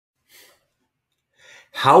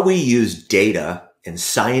How we use data and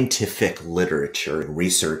scientific literature and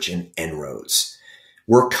research in En-ROADS.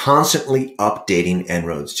 We're constantly updating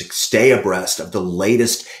En-ROADS to stay abreast of the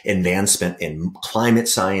latest advancement in climate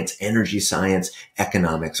science, energy science,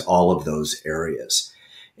 economics, all of those areas.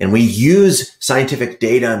 And we use scientific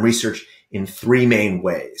data and research in three main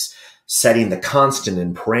ways: setting the constant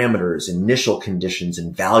and parameters, initial conditions,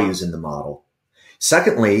 and values in the model.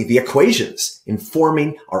 Secondly, the equations,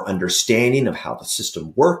 informing our understanding of how the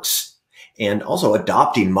system works, and also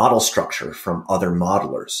adopting model structure from other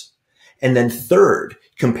modelers. And then third,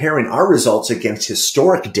 comparing our results against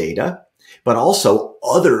historic data, but also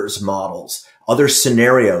others' models, other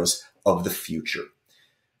scenarios of the future.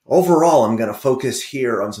 Overall, I'm going to focus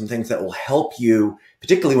here on some things that will help you,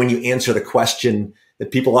 particularly when you answer the question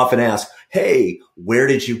that people often ask, hey, where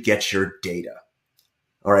did you get your data?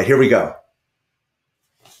 All right, here we go.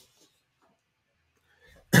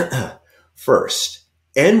 First,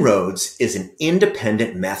 En-ROADS is an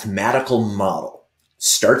independent mathematical model.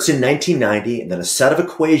 Starts in 1990, and then a set of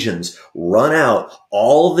equations run out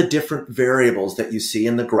all the different variables that you see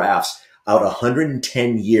in the graphs out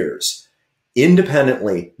 110 years,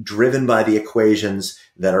 independently driven by the equations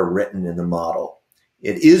that are written in the model.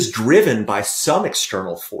 It is driven by some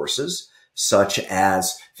external forces, such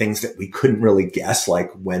as things that we couldn't really guess,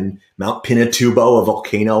 like when Mount Pinatubo, a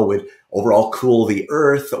volcano, would overall cool the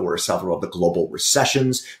earth, or several of the global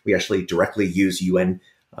recessions. We actually directly use UN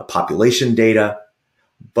population data.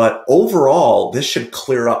 But overall, this should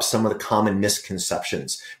clear up some of the common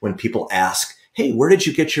misconceptions when people ask, hey, where did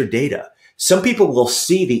you get your data? Some people will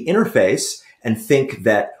see the interface and think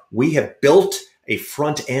that we have built a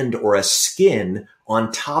front end or a skin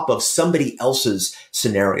on top of somebody else's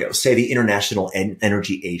scenarios, say the International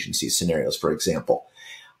Energy Agency scenarios, for example.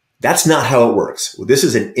 That's not how it works. This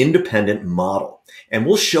is an independent model, and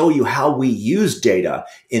we'll show you how we use data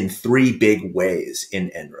in three big ways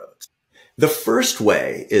in En-ROADS. The first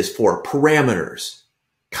way is for parameters,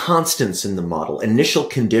 constants in the model, initial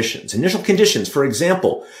conditions. Initial conditions, for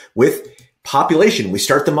example, with population, we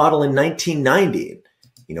start the model in 1990.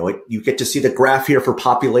 You get to see the graph here for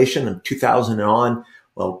population in 2000 and on.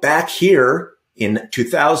 Well, back here in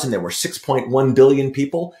 2000, there were 6.1 billion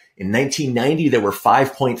people. In 1990, there were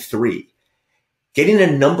 5.3. Getting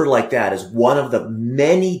a number like that is one of the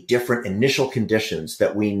many different initial conditions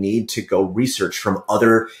that we need to go research from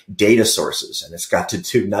other data sources. And it's got to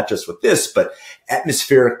do not just with this, but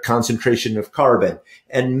atmospheric concentration of carbon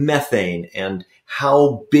and methane, and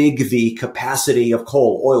how big the capacity of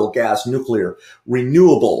coal, oil, gas, nuclear,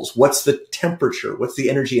 renewables, what's the temperature, what's the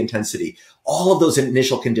energy intensity. All of those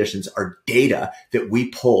initial conditions are data that we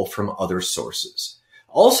pull from other sources.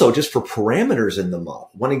 Also, just for parameters in the model,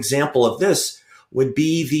 one example of this would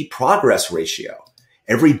be the progress ratio.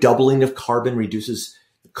 Every doubling of carbon reduces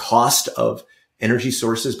the cost of energy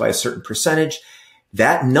sources by a certain percentage.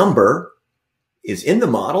 That number is in the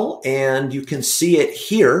model, and you can see it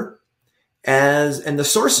here and the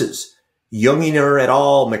sources. Junginger et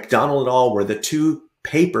al., McDonald et al. Were the two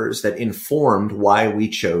papers that informed why we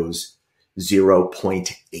chose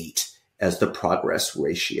 0.8 as the progress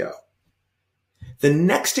ratio. The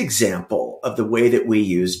next example of the way that we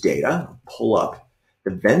use data, pull up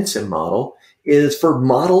the Vensim model, is for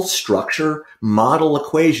model structure, model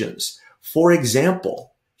equations. For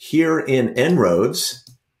example, here in En-ROADS,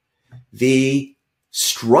 the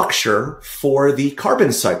structure for the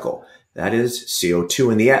carbon cycle, that is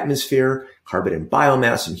CO2 in the atmosphere, carbon in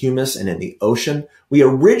biomass and humus, and in the ocean, we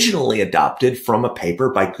originally adopted from a paper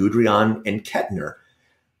by Gudrian and Kettner.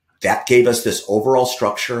 That gave us this overall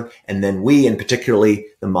structure, and then we, and particularly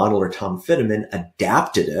the modeler Tom Fitteman,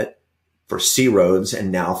 adapted it for C-ROADS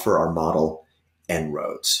and now for our model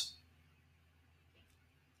En-ROADS.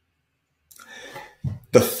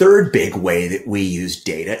 The third big way that we use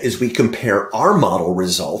data is we compare our model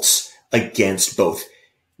results against both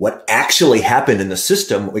what actually happened in the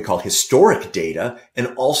system, what we call historic data, and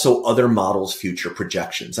also other models' future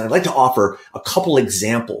projections. And I'd like to offer a couple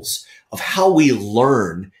examples of how we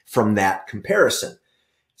learn from that comparison.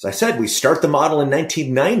 As I said, we start the model in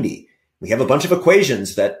 1990. We have a bunch of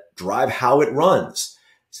equations that drive how it runs.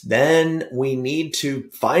 Then we need to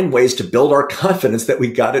find ways to build our confidence that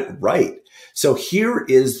we got it right. So here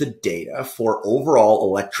is the data for overall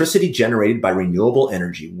electricity generated by renewable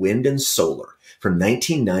energy, wind and solar, from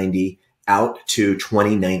 1990 out to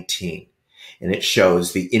 2019. And it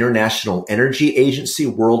shows the International Energy Agency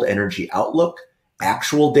World Energy Outlook,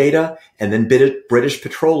 actual data, and then British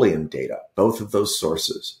Petroleum data, both of those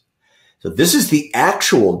sources. So this is the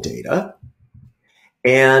actual data.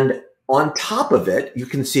 And on top of it, you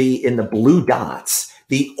can see in the blue dots,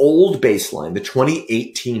 the old baseline, the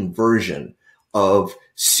 2018 version of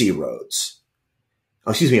C-roads.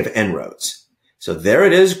 Oh, excuse me, of En-roads. So there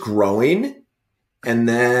it is growing and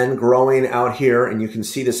then growing out here. And you can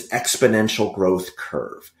see this exponential growth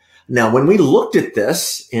curve. Now, when we looked at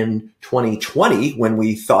this in 2020, when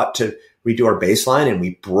we thought to redo our baseline and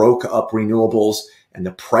we broke up renewables and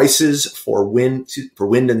the prices for wind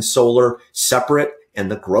and solar separate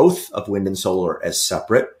and the growth of wind and solar as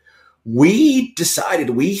separate, we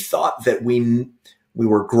thought that we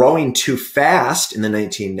were growing too fast in the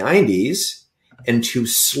 1990s and too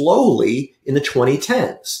slowly in the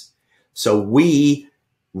 2010s. So we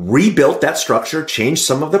rebuilt that structure, changed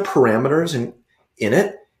some of the parameters in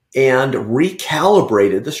it, and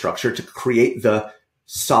recalibrated the structure to create the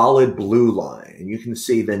solid blue line. And you can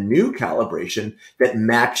see the new calibration that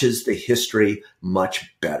matches the history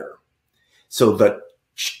much better. So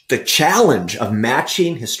the challenge of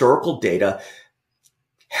matching historical data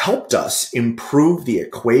helped us improve the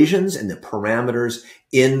equations and the parameters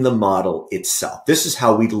in the model itself. This is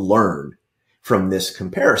how we learn from this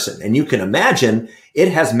comparison. And you can imagine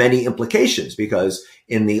it has many implications because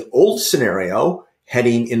in the old scenario,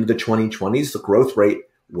 heading into the 2020s, the growth rate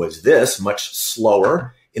was this, much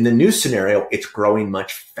slower. In the new scenario, it's growing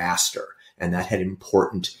much faster, and that had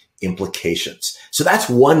important implications. So that's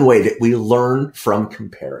one way that we learn from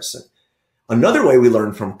comparison. Another way we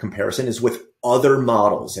learn from comparison is with other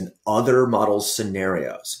models and other model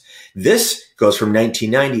scenarios. This goes from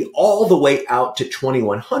 1990 all the way out to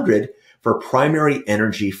 2100 for primary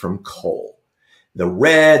energy from coal. The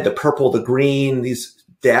red, the purple, the green, these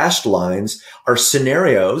dashed lines are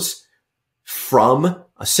scenarios from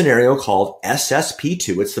a scenario called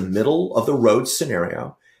SSP2. It's the middle of the road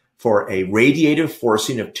scenario for a radiative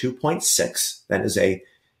forcing of 2.6. That is a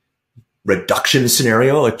reduction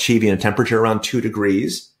scenario achieving a temperature around 2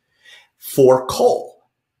 degrees for coal.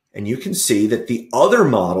 And you can see that the other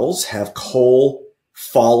models have coal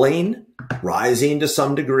falling, rising to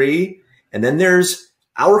some degree. And then there's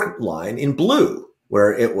our line in blue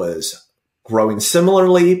where it was growing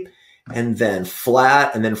similarly and then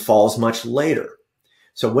flat and then falls much later.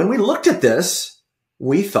 So when we looked at this,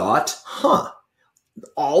 we thought,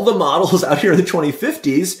 all the models out here in the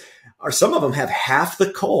 2050s some of them have half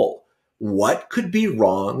the coal. What could be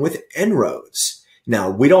wrong with En-roads? Now,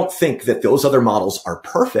 we don't think that those other models are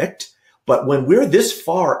perfect, but when we're this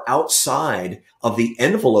far outside of the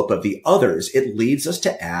envelope of the others, it leads us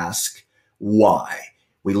to ask why.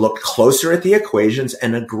 We looked closer at the equations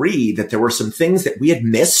and agreed that there were some things that we had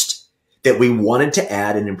missed that we wanted to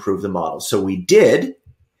add and improve the model. So we did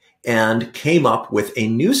and came up with a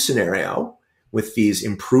new scenario with these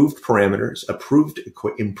improved parameters,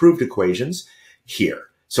 improved equations here.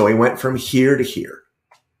 So we went from here to here,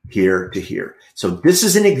 here to here. So this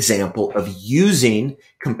is an example of using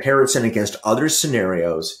comparison against other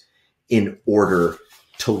scenarios in order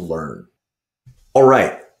to learn. All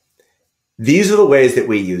right. These are the ways that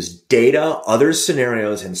we use data, other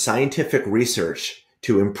scenarios, and scientific research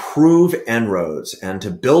to improve En-roads and to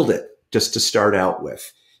build it, just to start out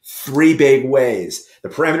with. 3 big ways: the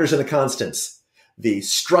parameters and the constants, the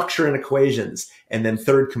structure and equations, and then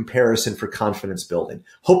third, comparison for confidence building.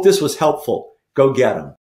 Hope this was helpful. Go get them.